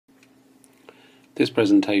This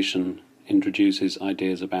presentation introduces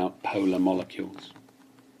ideas about polar molecules.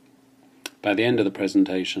 By the end of the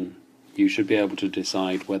presentation, you should be able to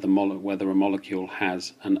decide whether a molecule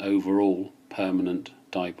has an overall permanent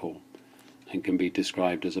dipole and can be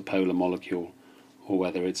described as a polar molecule, or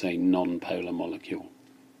whether it's a non-polar molecule.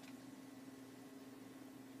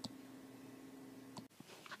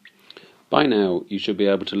 By now, you should be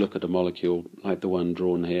able to look at a molecule like the one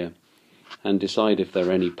drawn here and decide if there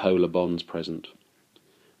are any polar bonds present.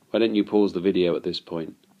 Why don't you pause the video at this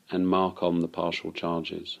point and mark on the partial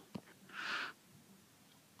charges.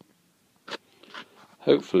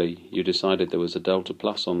 Hopefully you decided there was a delta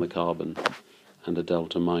plus on the carbon and a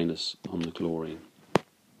delta minus on the chlorine.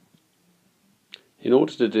 In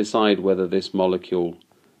order to decide whether this molecule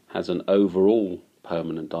has an overall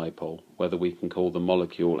permanent dipole, whether we can call the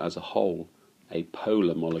molecule as a whole a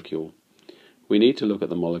polar molecule, we need to look at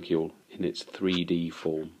the molecule in its 3D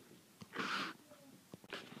form.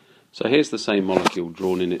 So here's the same molecule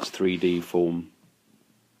drawn in its 3D form.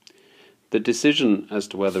 The decision as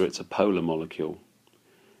to whether it's a polar molecule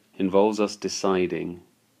involves us deciding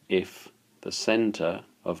if the center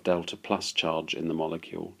of delta plus charge in the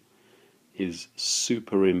molecule is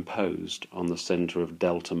superimposed on the center of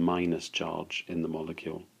delta minus charge in the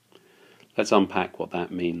molecule. Let's unpack what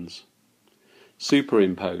that means.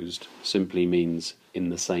 Superimposed simply means in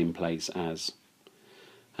the same place as.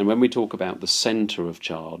 And when we talk about the center of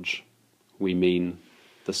charge, we mean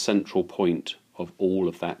the central point of all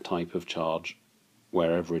of that type of charge,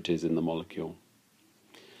 wherever it is in the molecule.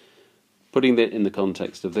 Putting it in the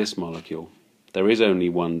context of this molecule, there is only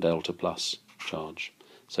one delta plus charge.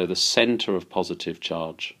 So the center of positive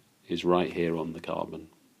charge is right here on the carbon.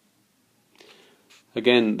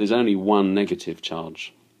 Again, there's only one negative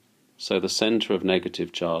charge. So the center of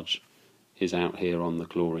negative charge is out here on the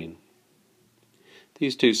chlorine.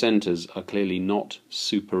 These two centers are clearly not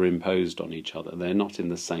superimposed on each other. They're not in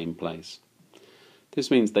the same place. This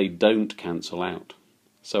means they don't cancel out.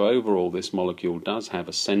 So overall, this molecule does have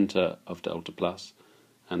a center of delta plus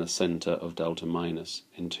and a center of delta minus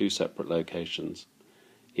in two separate locations.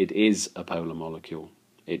 It is a polar molecule.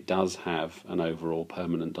 It does have an overall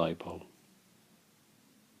permanent dipole.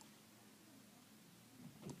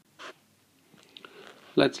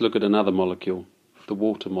 Let's look at another molecule, the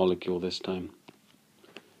water molecule this time.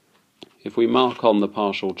 If we mark on the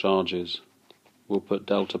partial charges, we'll put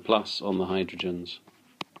delta plus on the hydrogens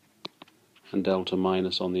and delta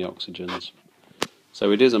minus on the oxygens.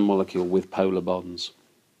 So it is a molecule with polar bonds.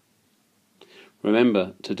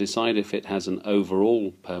 Remember, to decide if it has an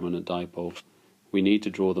overall permanent dipole, we need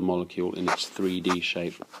to draw the molecule in its 3D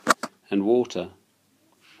shape, and water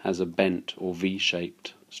has a bent or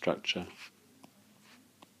V-shaped structure.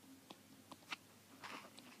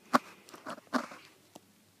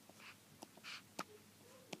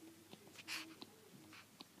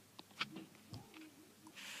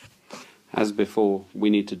 As before, we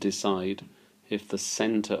need to decide if the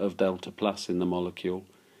center of delta plus in the molecule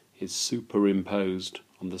is superimposed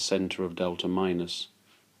on the center of delta minus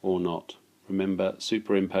or not. Remember,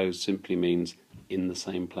 superimposed simply means in the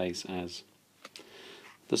same place as.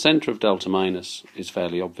 The center of delta minus is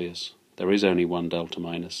fairly obvious. There is only one delta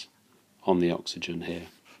minus on the oxygen here.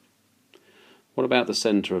 What about the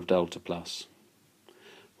center of delta plus?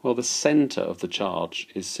 Well, the center of the charge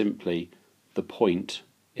is simply the point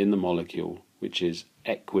in the molecule which is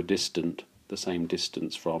equidistant, the same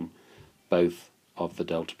distance from both of the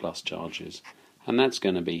delta plus charges, and that's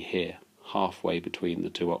going to be here, halfway between the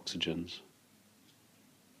two oxygens.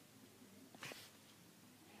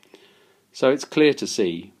 So it's clear to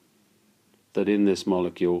see that in this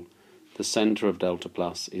molecule the center of delta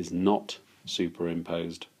plus is not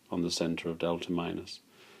superimposed on the center of delta minus.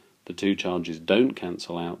 The two charges don't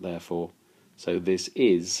cancel out, therefore, so this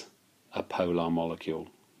is a polar molecule.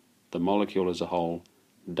 The molecule as a whole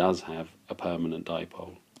does have a permanent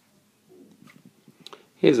dipole.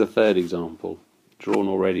 Here's a third example, drawn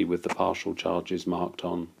already with the partial charges marked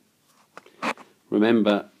on.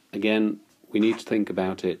 Remember, again, we need to think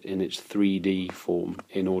about it in its 3D form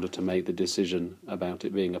in order to make the decision about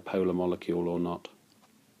it being a polar molecule or not.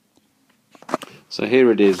 So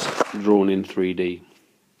here it is, drawn in 3D.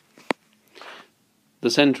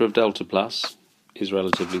 The center of delta plus is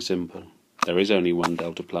relatively simple. There is only one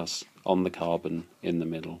delta plus on the carbon in the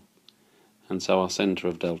middle, and so our center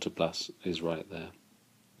of delta plus is right there.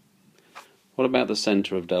 What about the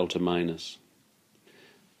center of delta minus?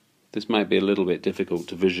 This might be a little bit difficult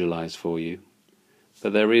to visualize for you,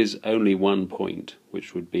 but there is only one point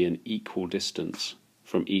which would be an equal distance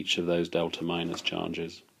from each of those delta minus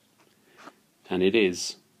charges, and it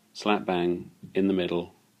is slap bang in the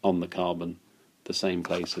middle on the carbon the same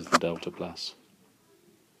place as the delta plus.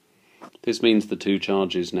 This means the two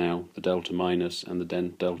charges now, the delta minus and the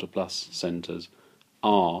delta plus centres,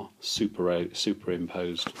 are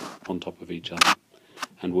superimposed on top of each other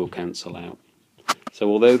and will cancel out. So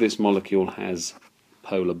although this molecule has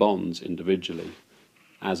polar bonds individually,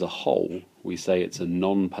 as a whole we say it's a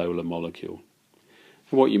non-polar molecule.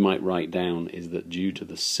 And what you might write down is that due to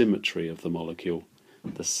the symmetry of the molecule,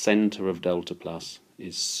 the centre of delta plus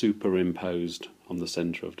is superimposed on the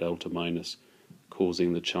centre of delta minus,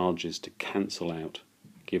 causing the charges to cancel out,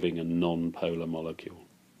 giving a non-polar molecule.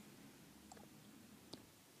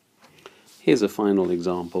 Here's a final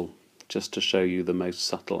example, just to show you the most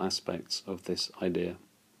subtle aspects of this idea.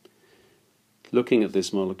 Looking at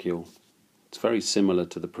this molecule, it's very similar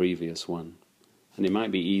to the previous one, and it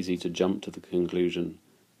might be easy to jump to the conclusion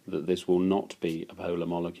that this will not be a polar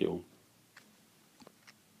molecule.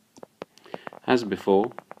 As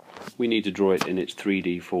before, we need to draw it in its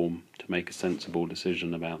 3D form to make a sensible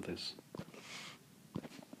decision about this.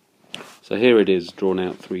 So here it is, drawn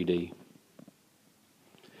out 3D.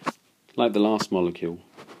 Like the last molecule,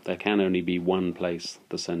 there can only be one place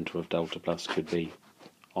the centre of delta plus could be,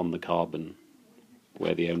 on the carbon,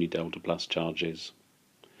 where the only delta plus charge is.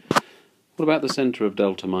 What about the centre of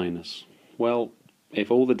delta minus? Well,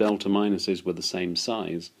 if all the delta minuses were the same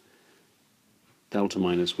size, delta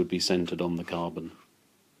minus would be centred on the carbon,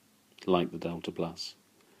 like the delta plus.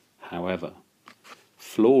 However,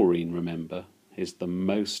 fluorine, remember, is the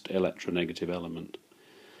most electronegative element,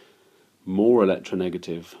 more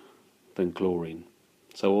electronegative than chlorine.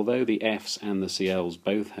 So although the Fs and the Cls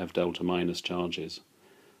both have delta minus charges,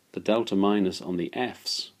 the delta minus on the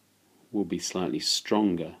Fs will be slightly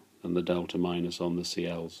stronger than the delta minus on the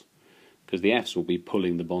Cls, because the Fs will be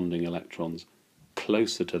pulling the bonding electrons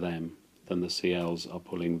closer to them than the Cls are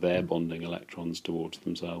pulling their bonding electrons towards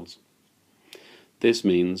themselves. This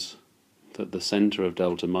means that the centre of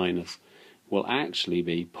delta minus will actually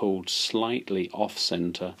be pulled slightly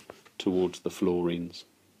off-centre towards the fluorines.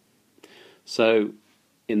 So,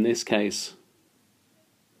 in this case,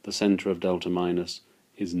 the centre of delta minus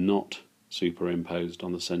is not superimposed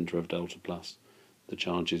on the centre of delta plus. The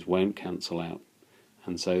charges won't cancel out,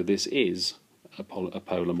 and so this is a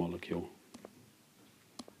polar molecule.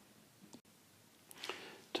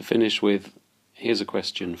 To finish with, here's a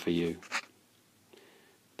question for you.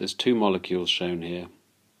 There's two molecules shown here.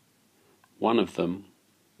 One of them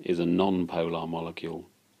is a non-polar molecule.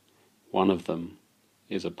 One of them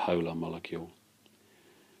is a polar molecule.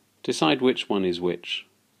 Decide which one is which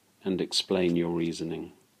and explain your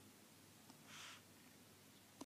reasoning.